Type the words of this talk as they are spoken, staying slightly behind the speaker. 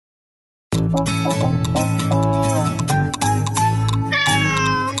Pretzel.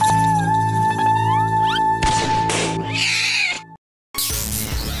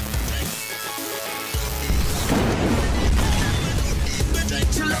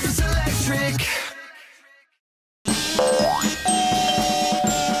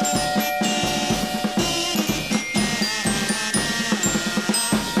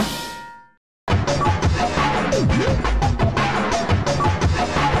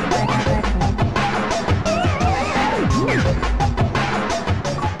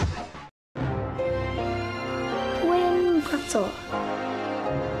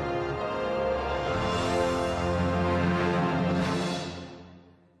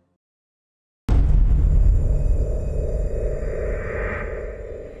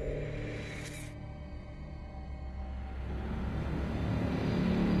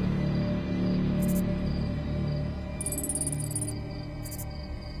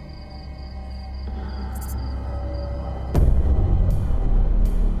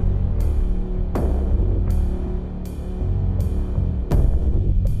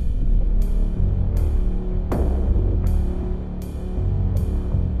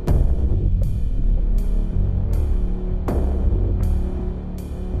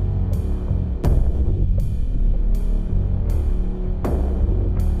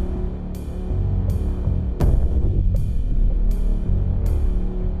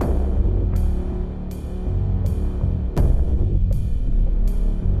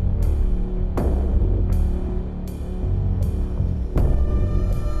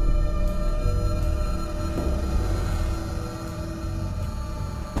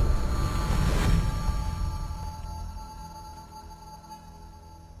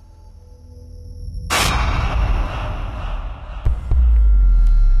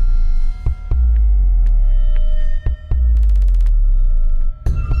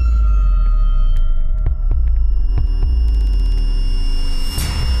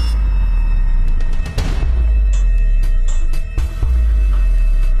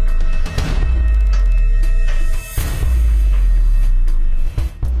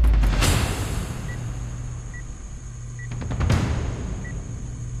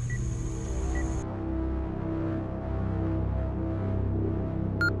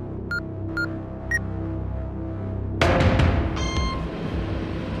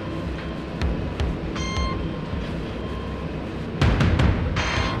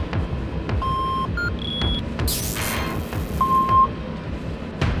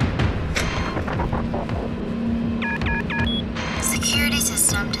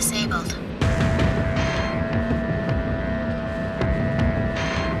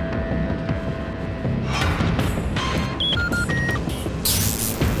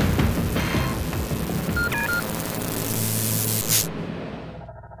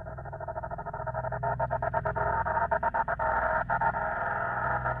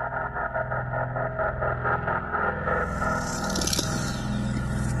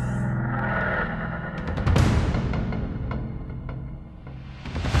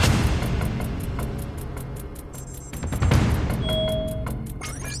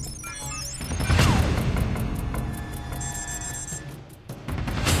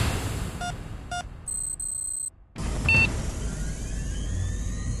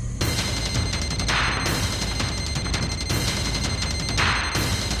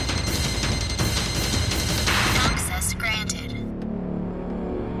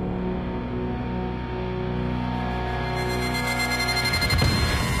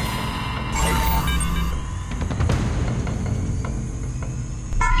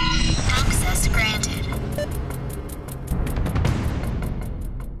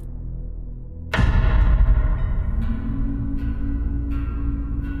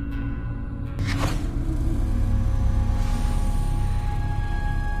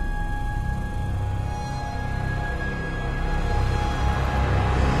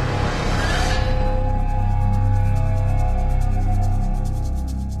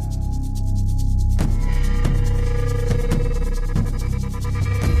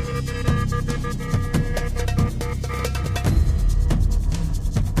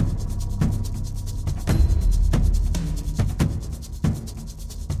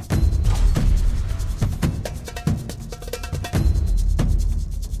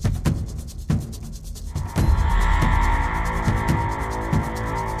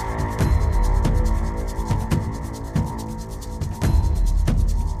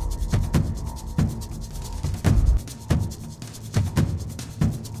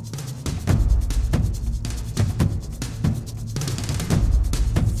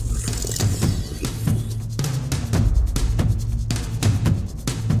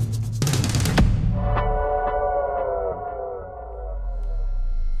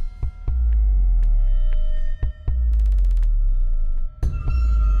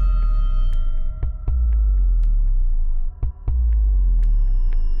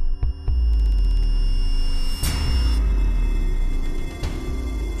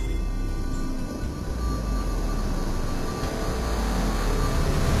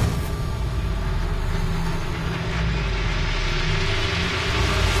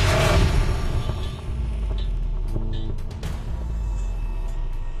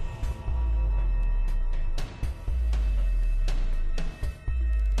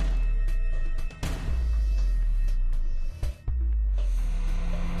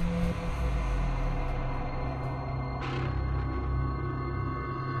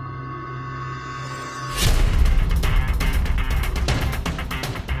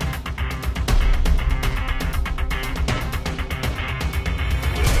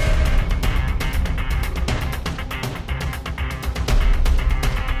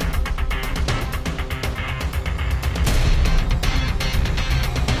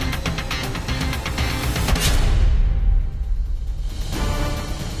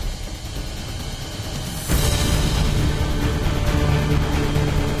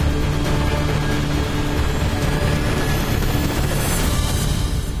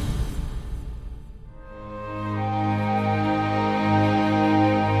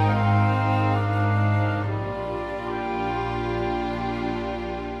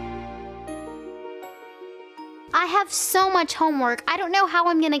 so much homework. I don't know how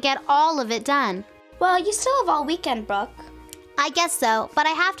I'm gonna get all of it done. Well, you still have all weekend, Brooke. I guess so, but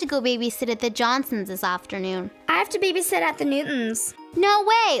I have to go babysit at the Johnsons this afternoon. I have to babysit at the Newtons. No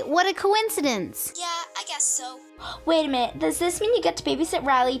way! What a coincidence! Yeah, I guess so. Wait a minute, does this mean you get to babysit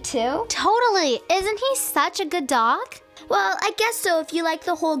Riley too? Totally! Isn't he such a good dog? Well, I guess so if you like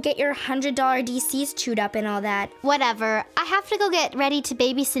the whole get your $100 DCs chewed up and all that. Whatever. I have to go get ready to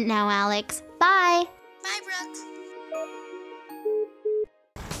babysit now, Alex. Bye! Bye, Brooke.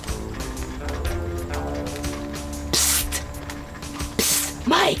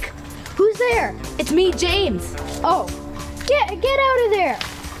 Mike! Who's there? It's me, James. Oh, get out of there!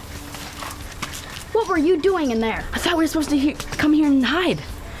 What were you doing in there? I thought we were supposed to come here and hide.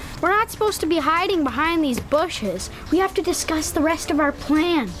 We're not supposed to be hiding behind these bushes. We have to discuss the rest of our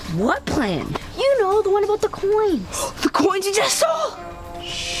plan. What plan? You know, the one about the coins. The coins you just stole?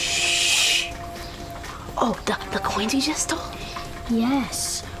 Shh. Oh, the coins you just stole?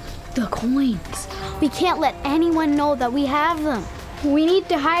 Yes, the coins. We can't let anyone know that we have them. We need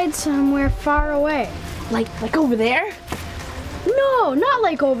to hide somewhere far away. Like over there? No, not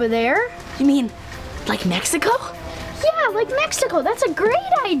like over there. You mean like Mexico? Yeah, like Mexico. That's a great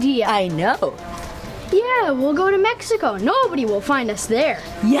idea. I know. Yeah, we'll go to Mexico. Nobody will find us there.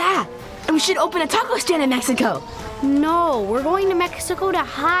 Yeah, and we should open a taco stand in Mexico. No, we're going to Mexico to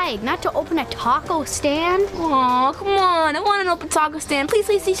hide, not to open a taco stand. Aw, come on. I want an open taco stand. Please,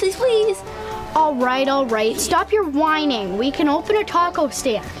 please, please, please, please. All right. Stop your whining. We can open a taco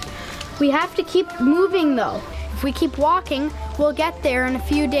stand. We have to keep moving, though. If we keep walking, we'll get there in a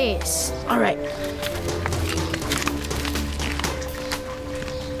few days. All right.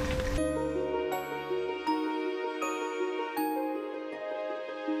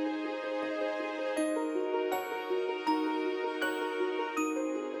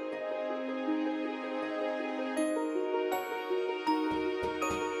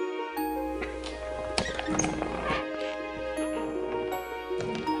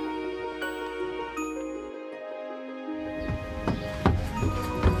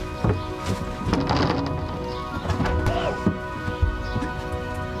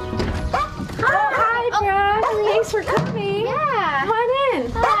 Thanks for coming. Yeah. Come on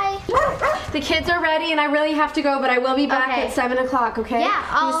in. Bye. The kids are ready and I really have to go, but I will be back Okay. at 7 o'clock, okay?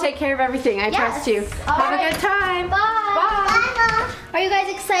 Yeah, You just take care of everything. I trust you. All Have right. a good time. Bye. Are you guys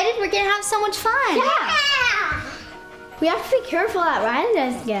excited? We're gonna have so much fun. Yeah. We have to be careful that Riley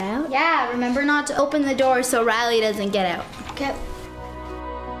doesn't get out. Yeah, remember not to open the door so Riley doesn't get out. Okay.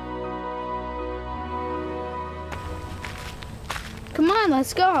 Come on,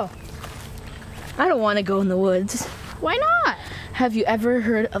 let's go. I don't want to go in the woods. Why not? Have you ever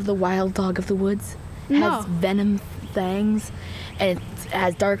heard of the wild dog of the woods? No. Has venom fangs and it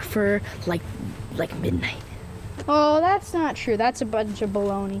has dark fur like midnight. Oh, that's not true. That's a bunch of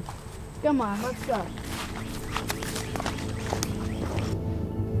baloney. Come on, let's go.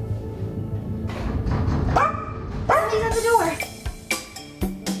 Somebody's at the door.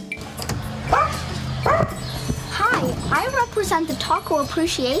 Hi, I represent the Taco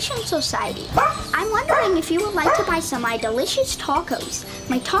Appreciation Society. I'm wondering if you would like to buy some of my delicious tacos.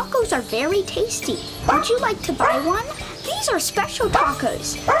 My tacos are very tasty. Would you like to buy one? These are special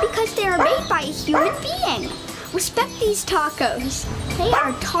tacos because they are made by a human being. Respect these tacos. They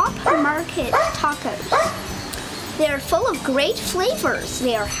are top market tacos. They are full of great flavors.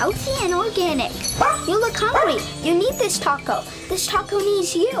 They are healthy and organic. You look hungry. You need this taco. This taco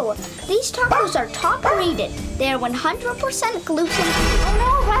needs you. These tacos are top rated. They are 100% gluten. Oh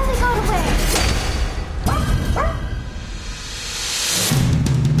no, Riley got away.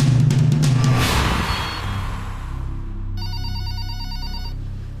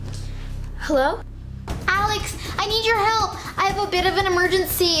 Hello? Alex, I need your help. I have a bit of an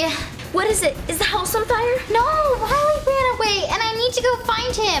emergency. What is it? Is the house on fire? No, Riley ran away and I need to go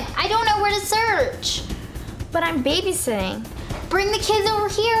find him. I don't know where to search. But I'm babysitting. Bring the kids over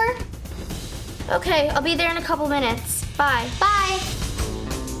here. Okay, I'll be there in a couple minutes. Bye. Bye.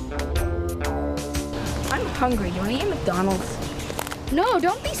 I'm hungry. You want to eat McDonald's? No,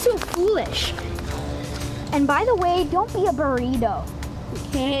 don't be so foolish. And by the way, don't be a burrito.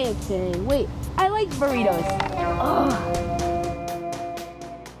 Okay. Wait, I like burritos.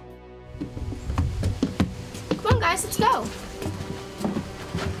 Come on, guys, let's go.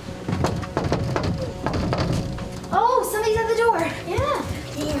 Oh, somebody's at the door. Yeah.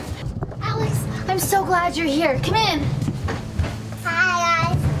 Alex, I'm so glad you're here. Come in. Hi,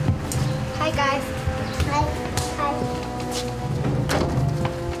 guys. Hi, guys. Hi.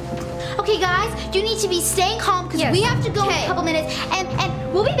 Okay, guys, you need to be staying calm because we have to go in a couple minutes. And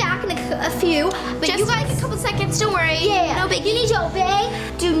We'll be back in a few, but Just you guys... a couple seconds, don't worry. Yeah. No biggie. You need to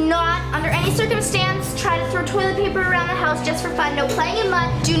obey. Do not, under any circumstance, try to throw toilet paper around the house just for fun. No playing in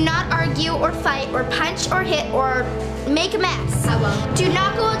mud. Do not argue or fight or punch or hit or make a mess. I won't. Do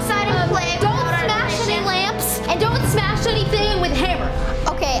not go outside and play. Don't without our smash any permission. lamps and don't smash anything with a hammer.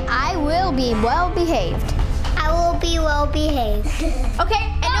 Okay, I will be well behaved. I will be well behaved. Okay,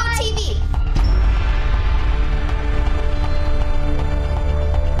 and no TV.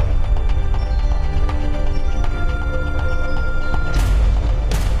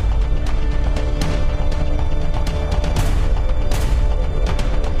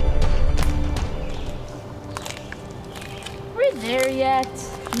 We're there yet?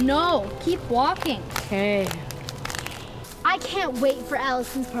 No, keep walking. Okay. I can't wait for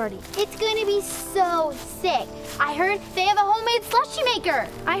Allison's party. It's going to be so sick. I heard they have a homemade slushie maker.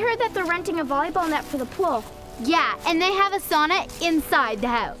 I heard that they're renting a volleyball net for the pool. Yeah, and they have a sauna inside the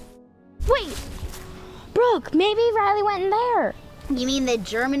house. Wait, Brooke, maybe Riley went in there. You mean the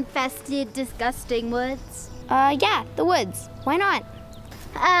German-fested, disgusting woods? Yeah, the woods. Why not?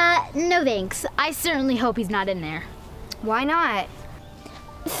 No thanks. I certainly hope he's not in there. Why not?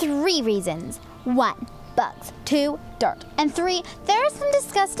 3 reasons. 1, bugs. 2, dirt. And 3, there are some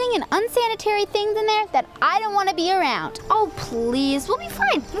disgusting and unsanitary things in there that I don't want to be around. Oh, please, we'll be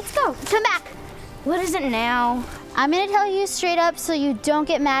fine. Let's go. Come back. What is it now? I'm going to tell you straight up so you don't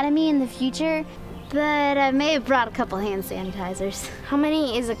get mad at me in the future, but I may have brought a couple hand sanitizers. How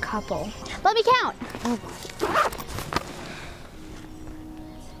many is a couple? Let me count.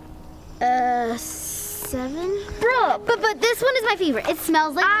 7? Brooke! But this one is my favorite. It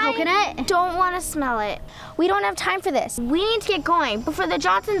smells like coconut. Don't want to smell it. We don't have time for this. We need to get going before the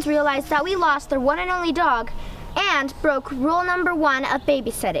Johnsons realize that we lost their one and only dog and broke rule number 1 of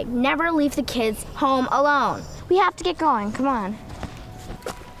babysitting. Never leave the kids home alone. We have to get going. Come on.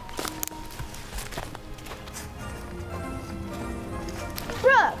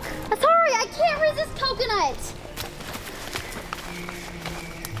 Brooke, sorry, I can't resist coconut.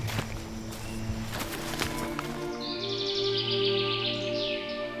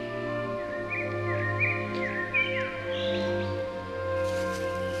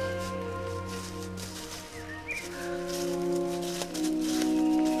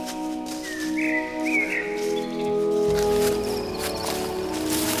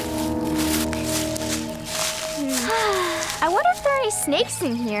 I wonder if there are any snakes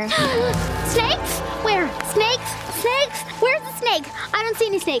in here. Snakes? Where? Snakes? Snakes? Where's the snake? I don't see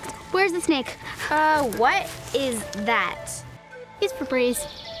any snakes. Where's the snake? What is that? It's Febreze.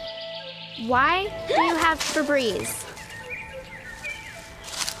 Why do you have Febreze?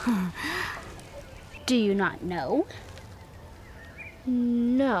 Do you not know?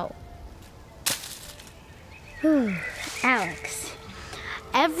 No. Alex,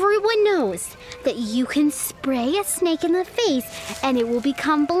 everyone knows that you can spray a snake in the face and it will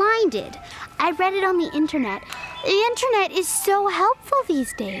become blinded. I read it on the internet. The internet is so helpful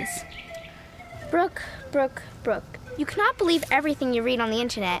these days. Brooke. You cannot believe everything you read on the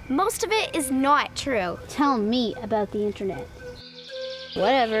internet. Most of it is not true. Tell me about the internet.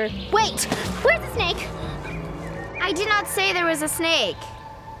 Whatever. Wait, where's the snake? I did not say there was a snake.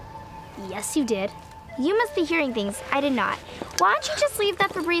 Yes, you did. You must be hearing things. I did not. Why don't you just leave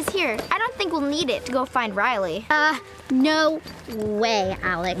that Febreze here? I don't think we'll need it to go find Riley. No way,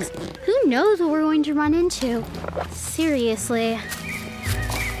 Alex. Who knows what we're going to run into? Seriously.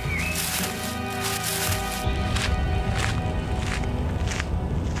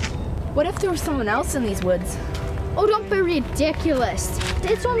 What if there was someone else in these woods? Oh, don't be ridiculous.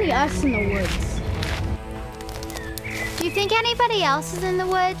 It's only us in the woods. Do you think anybody else is in the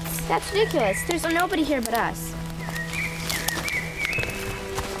woods? That's ridiculous. There's nobody here but us.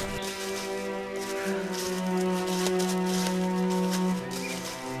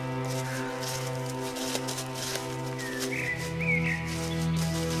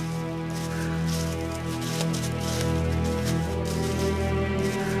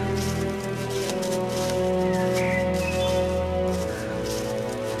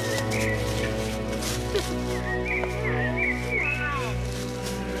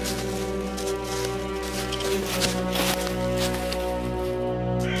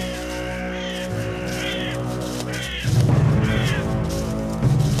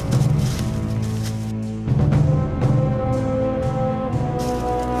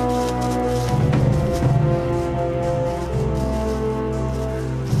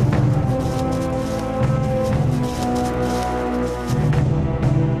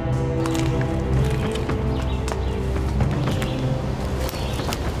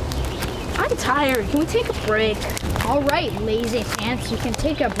 I'm tired. Can we take a break? All right, lazy pants, you can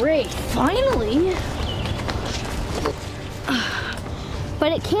take a break. Finally.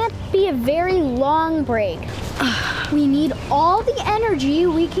 But it can't be a very long break. We need all the energy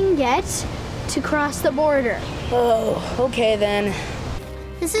we can get to cross the border. Oh, okay then.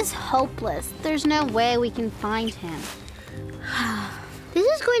 This is hopeless. There's no way we can find him. This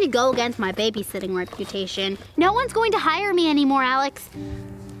is going to go against my babysitting reputation. No one's going to hire me anymore, Alex.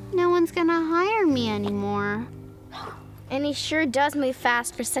 No one's gonna hire me anymore. And he sure does move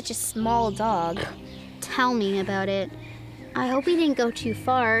fast for such a small dog. Tell me about it. I hope he didn't go too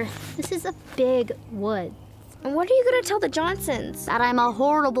far. This is a big wood. And what are you gonna tell the Johnsons? That I'm a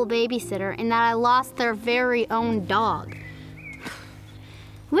horrible babysitter and that I lost their very own dog.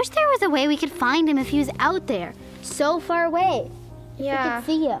 Wish there was a way we could find him if he was out there, so far away. Yeah. We could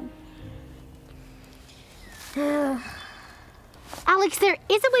see him. Alex, there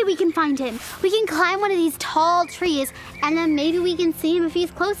is a way we can find him. We can climb one of these tall trees and then maybe we can see him if he's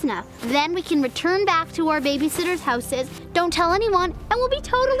close enough. Then we can return back to our babysitters' houses, don't tell anyone, and we'll be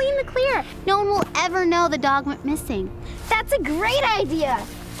totally in the clear. No one will ever know the dog went missing. That's a great idea.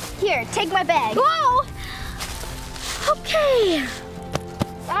 Here, take my bag. Whoa! Okay.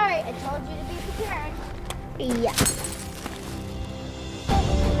 Sorry, I told you to be prepared. Yeah.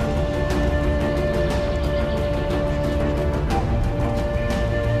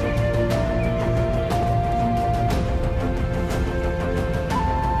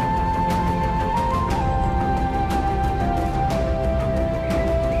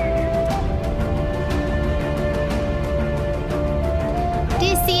 Do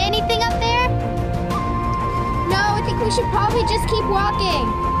you see anything up there? No, I think we should probably just keep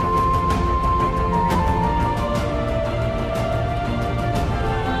walking.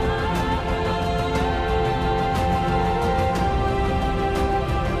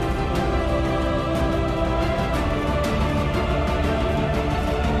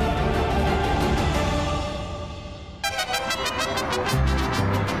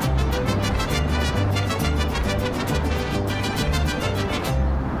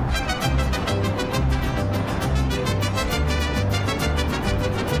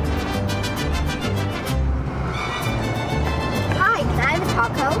 Hi, can I have a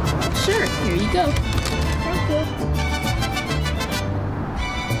taco? Sure, here you go. Thank you.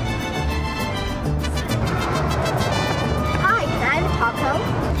 Hi, can I have a taco?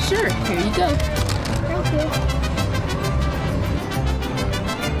 Sure, here you go. Thank you.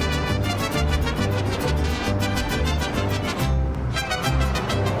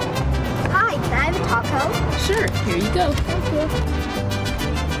 Hi, can I have a taco? Sure, here you go. Thank you.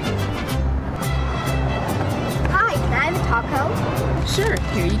 Hi, can I have a taco? Sure,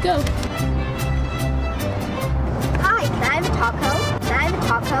 here you go. Hi, can I have a taco? Can I have a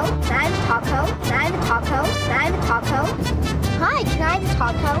taco? Can I have a taco? Can I have a taco? Can I have a taco? Hi, can I have a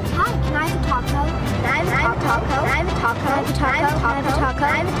taco? Hi, can I have a taco? Can I have a taco? Can I have a taco? Can I have a taco?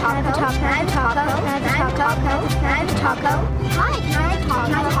 Can I have a taco? Can I have a taco? Can I have a taco? Can I have a taco? Hi, can I have a taco?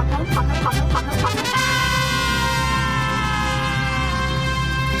 Can I have a taco? Taco.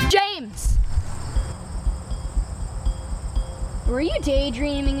 James! Were you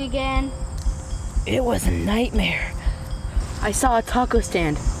daydreaming again? It was a nightmare. I saw a taco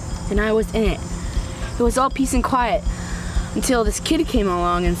stand, and I was in it. It was all peace and quiet until this kid came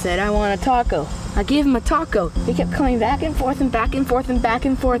along and said, I want a taco. I gave him a taco. He kept coming back and forth and back and forth and back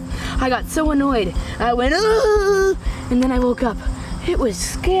and forth. I got so annoyed. I went, ugh! And then I woke up. It was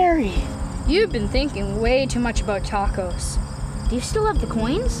scary. You've been thinking way too much about tacos. Do you still have the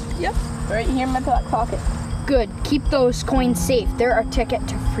coins? Yep, right here in my back pocket. Good. Keep those coins safe. They're our ticket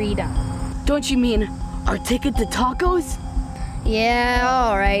to freedom. Don't you mean our ticket to tacos? Yeah,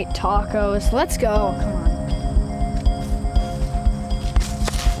 all right, tacos. Let's go. Come on.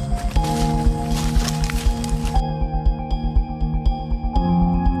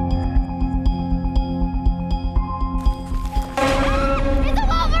 It's a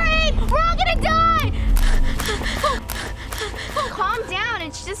Wolverine! We're all gonna die! Calm down,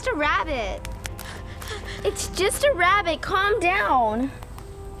 it's just a rabbit. It's just a rabbit, calm down.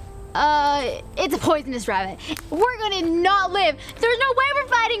 It's a poisonous rabbit. We're gonna not live. There's no way we're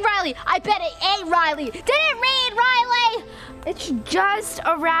fighting Riley. I bet it ain't Riley. Did it read Riley? It's just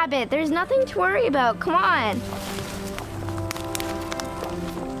a rabbit. There's nothing to worry about. Come on.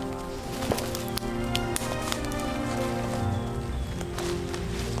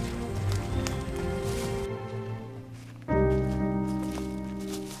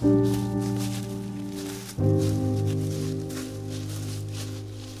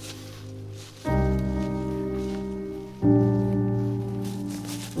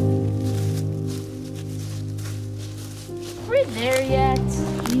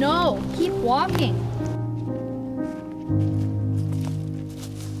 No, keep walking.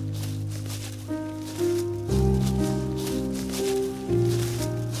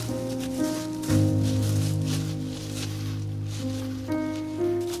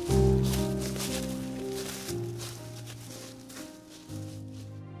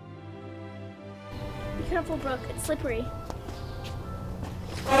 Be careful, Brooke. It's slippery.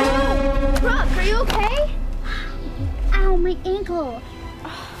 Brooke, are you okay? Ow, my ankle.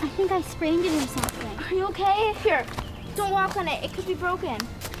 I think I sprained it or something. Are you okay? Here, don't walk on it. It could be broken.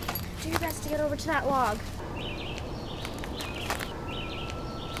 Do your best to get over to that log.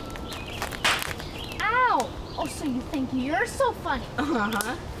 Ow! Oh, so you think you're so funny?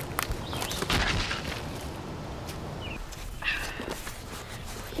 Uh-huh.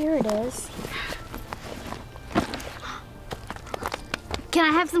 Here it is. Can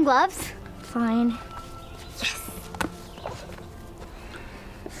I have some gloves? Fine.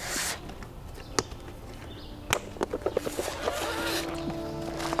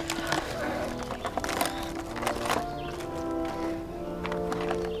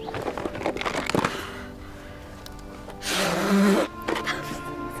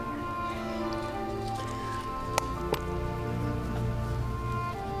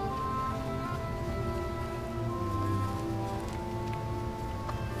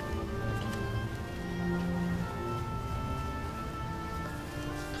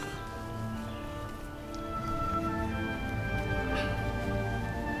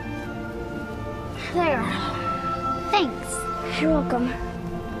 There. Thanks. You're welcome.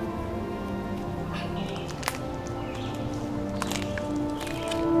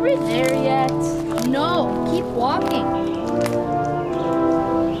 Are we there yet? No, keep walking.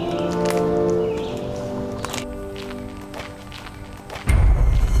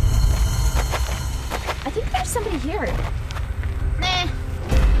 I think there's somebody here. Nah.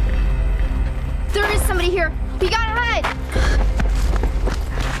 There is somebody here. We gotta hide.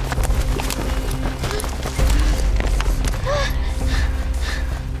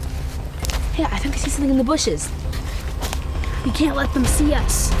 Yeah, I think I see something in the bushes. We can't let them see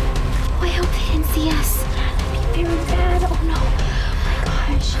us. Oh, I hope they didn't see us. That'd be very bad. Oh no. Oh my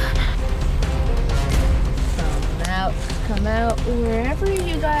gosh. Come out, wherever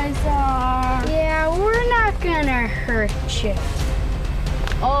you guys are. Yeah, we're not gonna hurt you.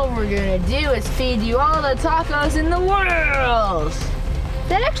 All we're gonna do is feed you all the tacos in the world.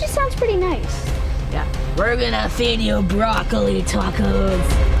 That actually sounds pretty nice. Yeah, we're gonna feed you broccoli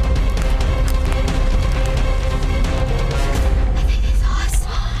tacos.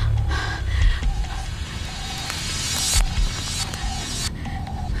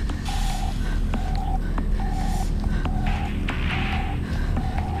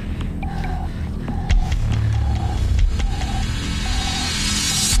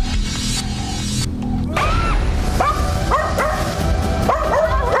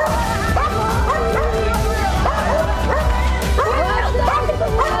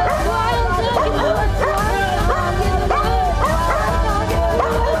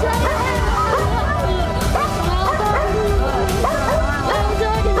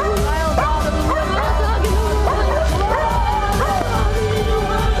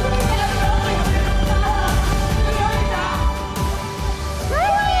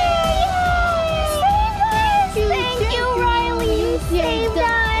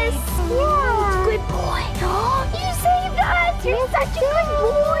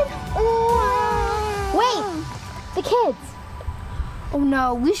 Oh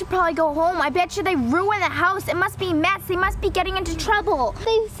no, we should probably go home. I bet you they ruined the house. It must be a mess. They must be getting into trouble.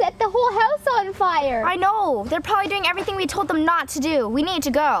 They set the whole house on fire. I know. They're probably doing everything we told them not to do. We need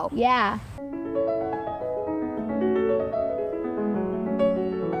to go. Yeah.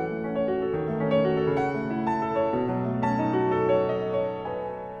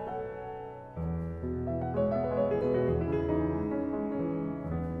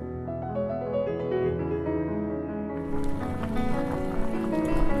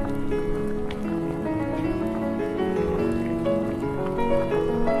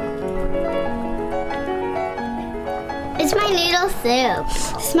 It's my noodle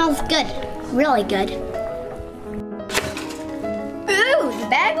soup. Smells good. Really good. Ooh, the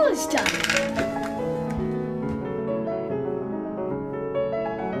bag was done.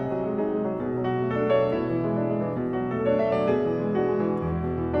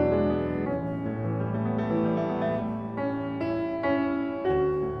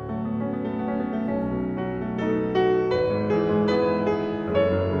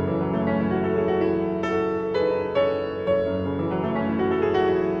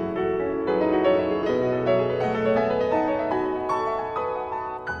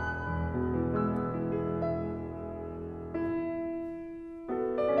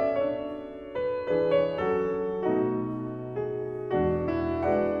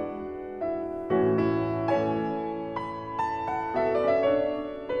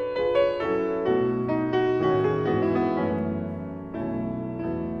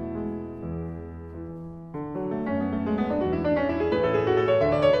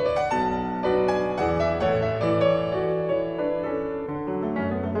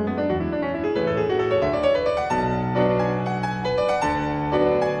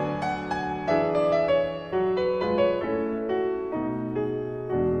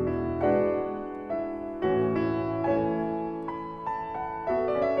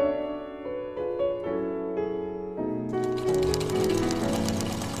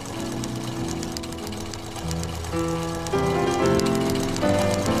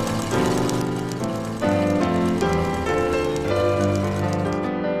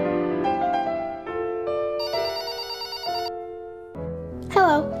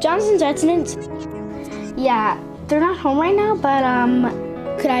 residents? Yeah, they're not home right now, but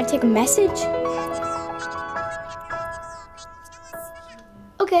could I take a message?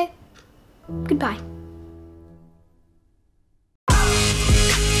 Okay. Goodbye.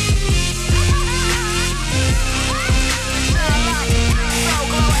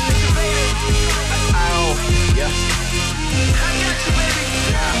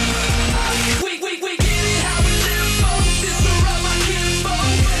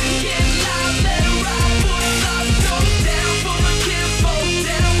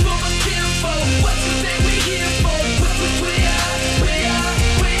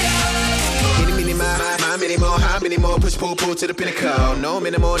 Push, pull to the pinnacle. No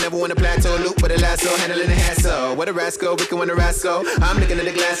minimal, never want a plateau. Loop with a lasso, handling the hassle. What a rascal, Rico and a rascal. I'm looking at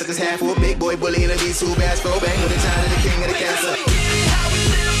the glass like it's half full. Big boy bully in a beast who bass for. Bang with the time of the king of the castle.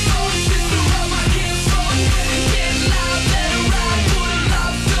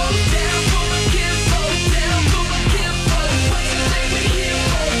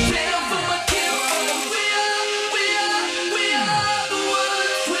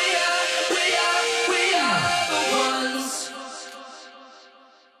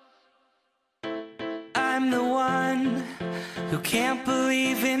 Can't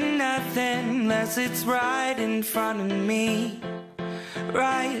believe in nothing unless it's right in front of me,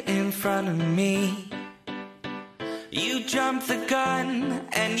 right in front of me. You jumped the gun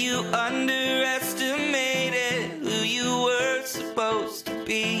and you underestimated who you were supposed to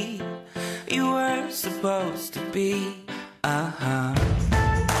be. You were supposed to be,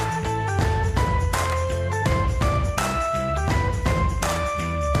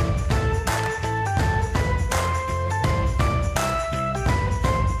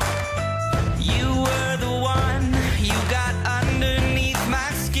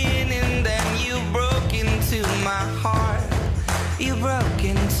 You broke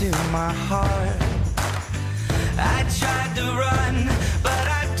into my heart. I tried to run, but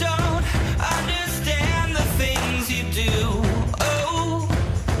I don't understand the things you do. Oh,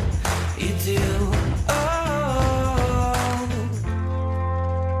 you do. Oh,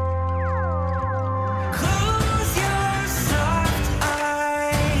 close your soft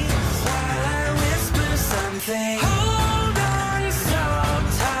eyes while I whisper something. Hold on so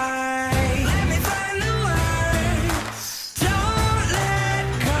tight. Let me find the words. Don't let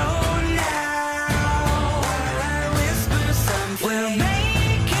go now while I whisper something. We'll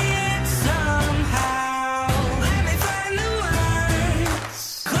make it somehow. Let me find the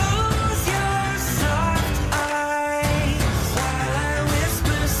words. Close your soft eyes while I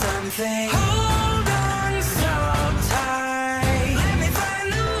whisper something. Hold on so tight. Let me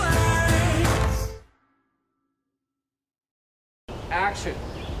find the words. Action.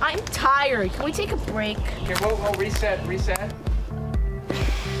 I'm tired. Can we take a break? Okay, whoa, reset.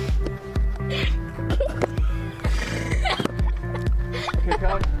 Okay,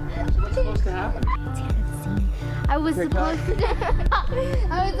 Kelly, so what's supposed to happen? I was supposed to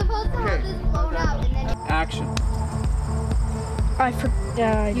have this blown up and then Action. I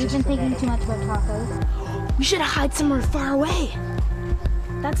forgot. you've been thinking too much about tacos. We should hide somewhere far away.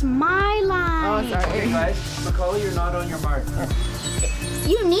 That's my line. Okay, guys, Macaulay, you're not on your mark.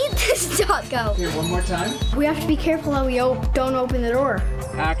 You need this taco. Okay, one more time. We have to be careful how we don't open the door.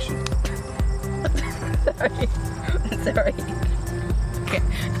 Action. Sorry. Okay.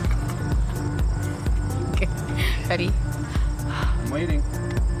 Ready? I'm waiting.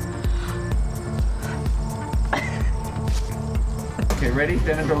 Okay, ready?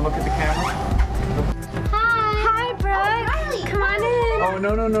 Then I'm gonna look at the camera. Hi, Brooke. Come on in. Oh,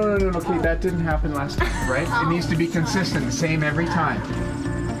 no. Okay, that didn't happen last time, right? It needs to be consistent, the same every time.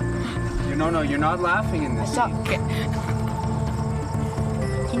 No, you're not laughing in this scene. Okay.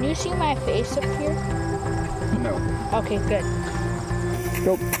 Can you see my face up here? No. Okay, good.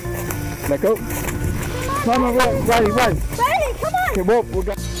 Go. Let go. Come on, run. Ready, come on. Okay, whoa, we're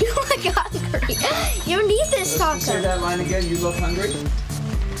going. You look hungry. You need this Let's say taco. that line again. You look hungry?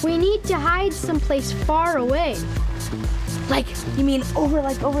 We need to hide someplace far away. Like, you mean over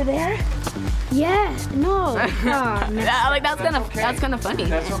there? Yeah, no. That's kind of funny.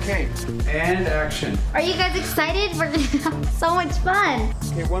 That's okay. And action. Are you guys excited? We're gonna have so much fun.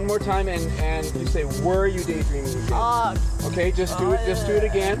 Okay, one more time, and you say, were you daydreaming again? Okay, just do it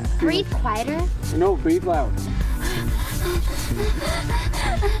again. Breathe quieter. No, breathe loud.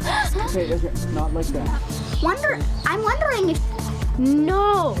 Okay, not like that. I'm wondering if...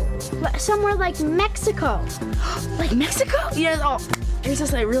 No. Somewhere like Mexico. Like Mexico? Yeah. Oh, there's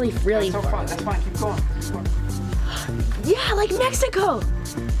just like really. That's so fun. That's fine. Keep going. Yeah, like Mexico.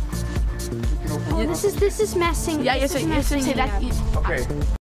 Oh, this is messing. Yeah, you say that. Okay.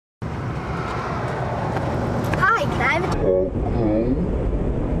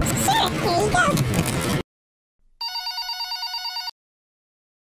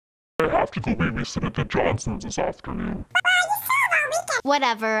 have to go babysit at the Johnsons this afternoon.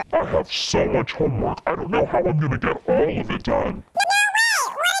 Whatever. I have so much homework, I don't know how I'm gonna get all of it done.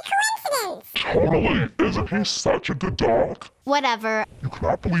 Totally! Isn't he such a good dog? Whatever. You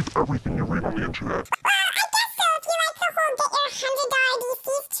cannot believe everything you read on the internet.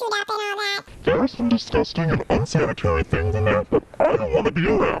 There are some disgusting and unsanitary things in there that I don't want to be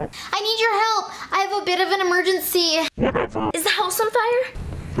around. I need your help. I have a bit of an emergency. Whatever. Is the house on fire?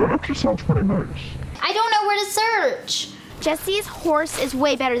 That actually sounds pretty nice. I don't know where to search. Jesse's horse is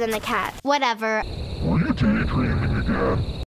way better than the cat. Whatever. Were you daydreaming again?